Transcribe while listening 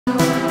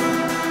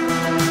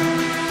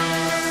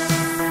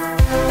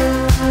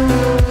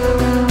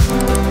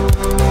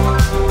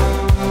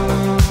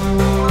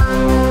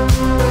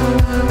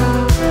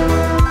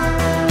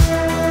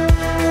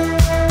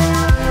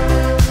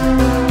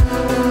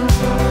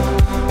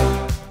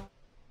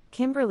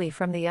Kimberly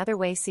from The Other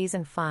Way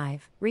Season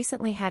 5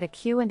 recently had a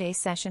Q&A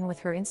session with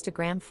her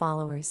Instagram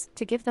followers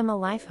to give them a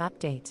life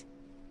update.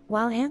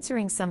 While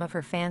answering some of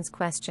her fans'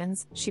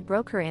 questions, she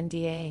broke her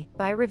NDA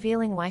by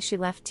revealing why she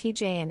left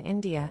TJ in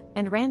India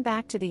and ran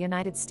back to the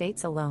United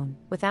States alone,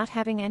 without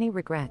having any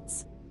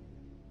regrets.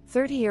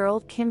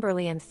 30-year-old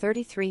Kimberly and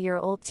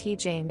 33-year-old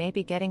TJ may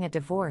be getting a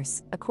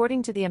divorce,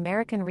 according to the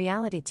American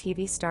reality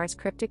TV star's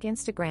cryptic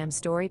Instagram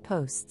story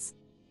posts.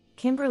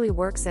 Kimberly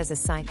works as a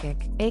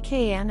psychic,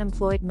 aka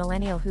unemployed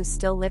millennial who's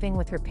still living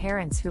with her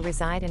parents who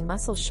reside in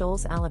Muscle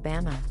Shoals,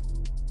 Alabama.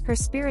 Her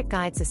spirit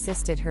guides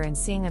assisted her in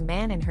seeing a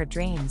man in her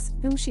dreams,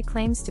 whom she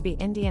claims to be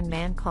Indian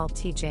man called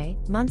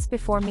TJ, months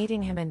before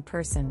meeting him in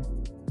person.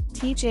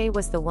 TJ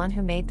was the one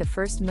who made the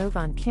first move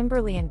on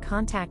Kimberly and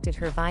contacted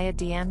her via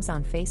DMs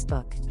on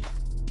Facebook.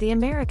 The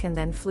American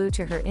then flew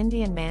to her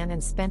Indian man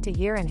and spent a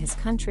year in his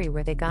country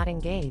where they got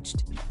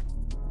engaged.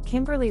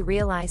 Kimberly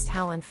realized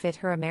how unfit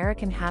her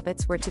American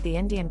habits were to the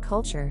Indian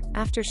culture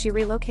after she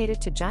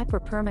relocated to Jaipur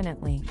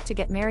permanently to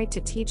get married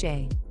to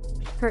TJ.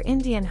 Her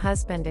Indian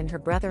husband and her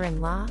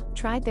brother-in-law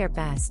tried their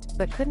best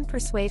but couldn't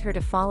persuade her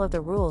to follow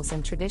the rules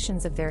and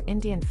traditions of their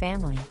Indian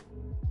family.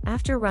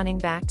 After running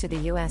back to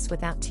the US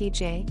without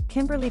TJ,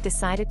 Kimberly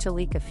decided to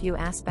leak a few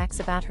aspects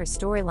about her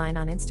storyline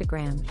on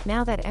Instagram,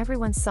 now that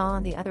everyone saw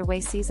on The Other Way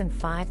Season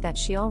 5 that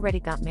she already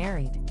got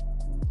married.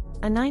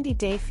 A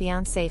 90-day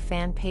fiancé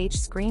fan page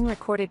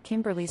screen-recorded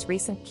Kimberly's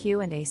recent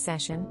Q&A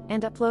session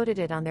and uploaded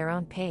it on their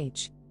own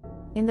page.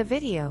 In the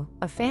video,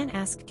 a fan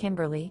asked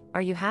Kimberly,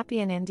 "Are you happy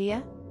in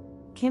India?"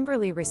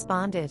 Kimberly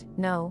responded,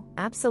 "No,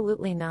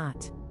 absolutely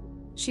not."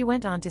 She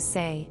went on to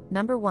say,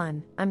 "Number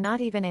 1, I'm not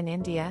even in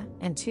India,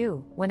 and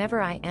 2,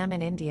 whenever I am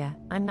in India,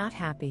 I'm not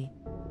happy."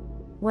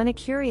 When a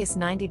curious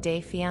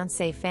 90-day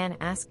fiancé fan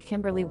asked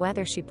Kimberly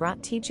whether she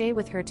brought TJ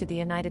with her to the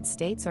United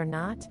States or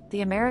not,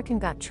 the American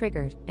got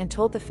triggered and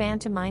told the fan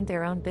to mind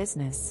their own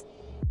business.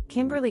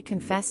 Kimberly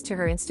confessed to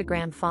her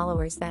Instagram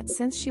followers that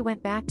since she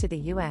went back to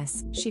the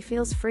US, she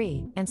feels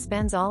free and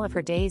spends all of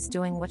her days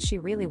doing what she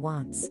really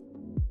wants.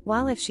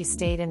 While if she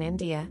stayed in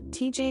India,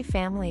 TJ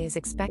family is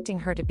expecting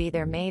her to be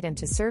their maid and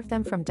to serve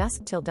them from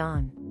dusk till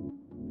dawn.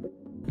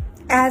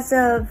 As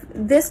of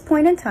this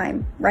point in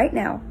time, right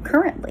now,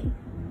 currently,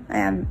 I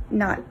am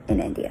not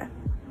in India.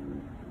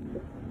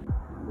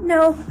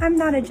 No, I'm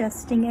not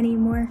adjusting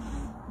anymore.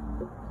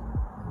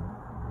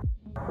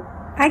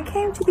 I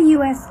came to the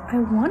US, I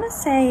want to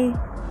say,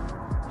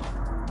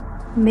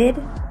 mid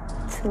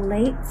to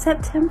late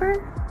September?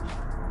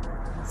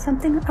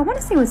 Something, I want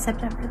to say it was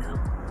September though.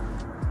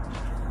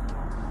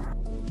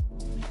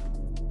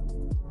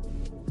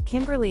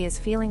 Kimberly is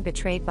feeling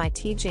betrayed by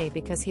TJ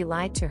because he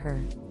lied to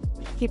her.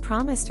 He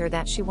promised her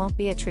that she won't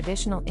be a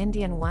traditional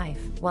Indian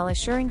wife, while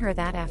assuring her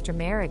that after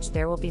marriage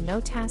there will be no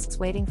tasks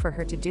waiting for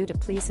her to do to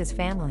please his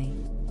family.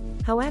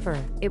 However,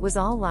 it was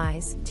all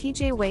lies.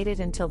 TJ waited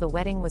until the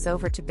wedding was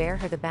over to bear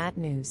her the bad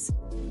news.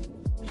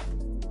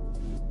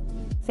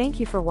 Thank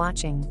you for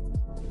watching.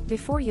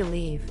 Before you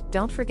leave,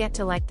 don't forget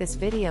to like this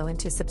video and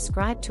to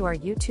subscribe to our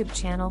YouTube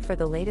channel for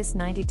the latest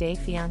 90-day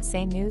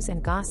fiancé news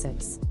and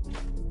gossips.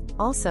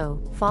 Also,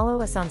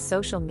 follow us on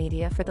social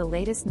media for the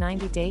latest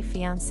 90-day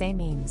fiancé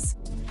memes.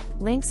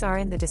 Links are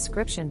in the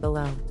description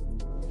below.